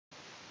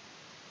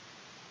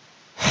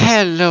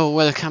Hello,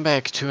 welcome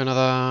back to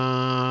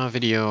another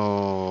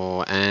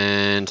video,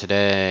 and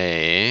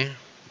today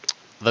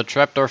the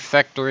Trapdoor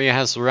factory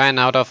has ran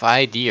out of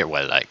ideas.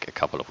 Well, like a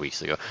couple of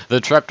weeks ago, the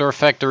Trapdoor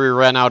factory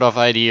ran out of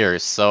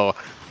ideas. So,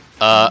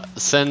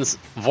 since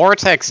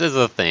Vortex is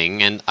a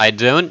thing, and I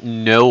don't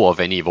know of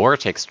any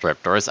Vortex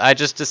trapdoors, I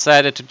just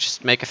decided to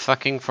just make a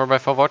fucking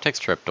 4x4 Vortex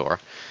trapdoor.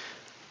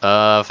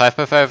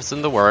 5x5 is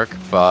in the work,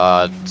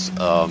 but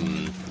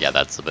yeah,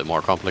 that's a bit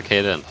more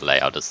complicated, and the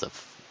layout is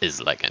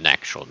like an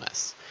actual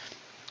mess.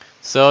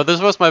 So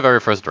this was my very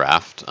first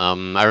draft.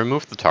 I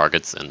removed the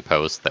targets in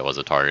post. There was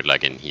a target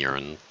like in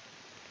here,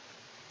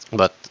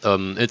 but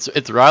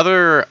it's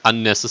rather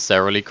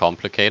unnecessarily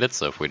complicated.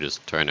 So if we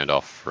just turn it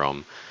off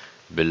from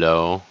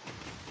below,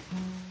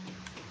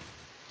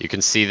 you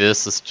can see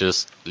this is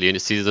just, you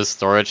see this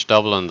storage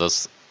double and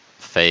this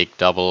fake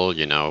double,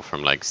 you know,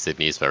 from like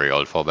Sydney's very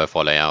old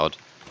 4x4 layout.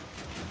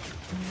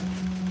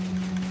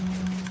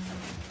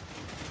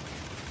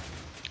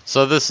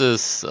 So this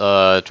is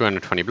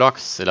 220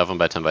 blocks, 11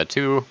 by 10 by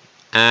 2,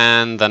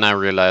 and then I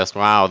realized,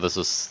 wow, this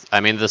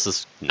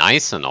is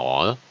nice and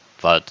all,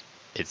 but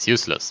it's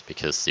useless,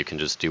 because you can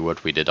just do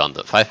what we did on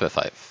the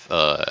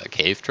 5x5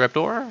 cave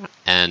trapdoor,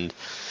 and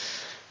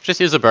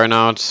just use a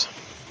burnout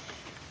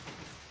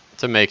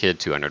to make it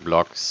 200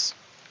 blocks.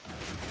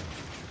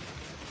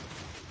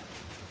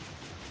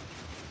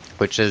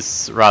 Which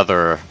is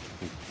rather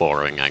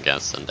boring, I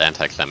guess, and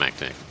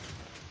anticlimactic.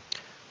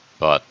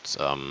 But,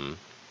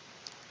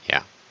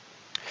 yeah.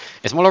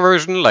 A smaller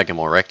version, like a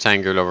more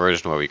rectangular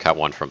version where we cut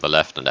one from the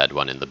left and add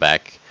one in the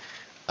back,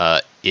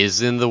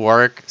 is in the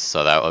work,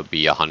 so that would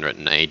be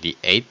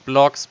 188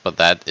 blocks, but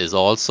that is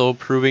also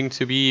proving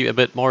to be a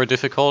bit more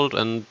difficult,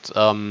 and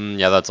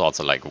yeah, that's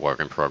also like work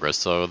in progress,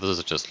 so this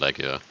is just like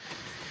a,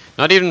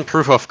 not even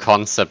proof of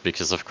concept,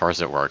 because of course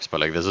it works, but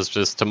like this is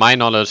just, to my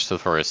knowledge, the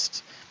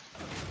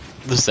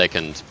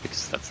second,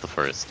 because that's the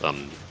first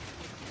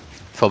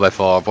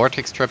 4x4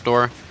 Vortex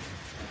trapdoor,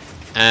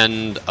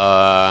 and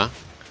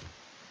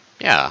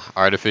yeah,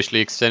 artificially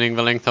extending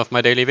the length of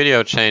my daily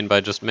video chain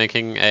by just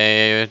making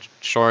a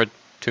short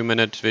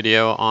 2-minute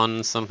video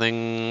on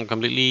something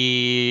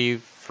completely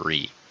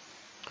free.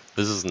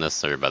 This isn't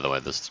necessary, by the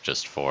way. This is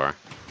just for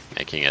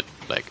making it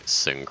like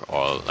sync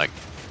all like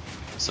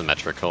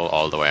symmetrical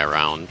all the way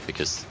around,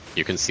 because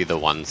you can see the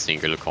one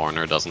single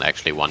corner doesn't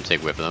actually one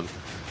tick with them.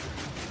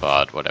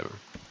 But whatever.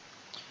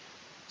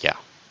 Yeah.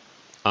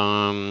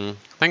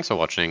 Thanks for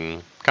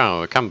watching.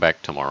 Come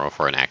back tomorrow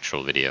for an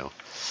actual video.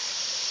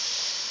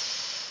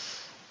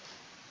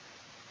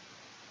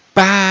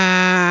 Bye!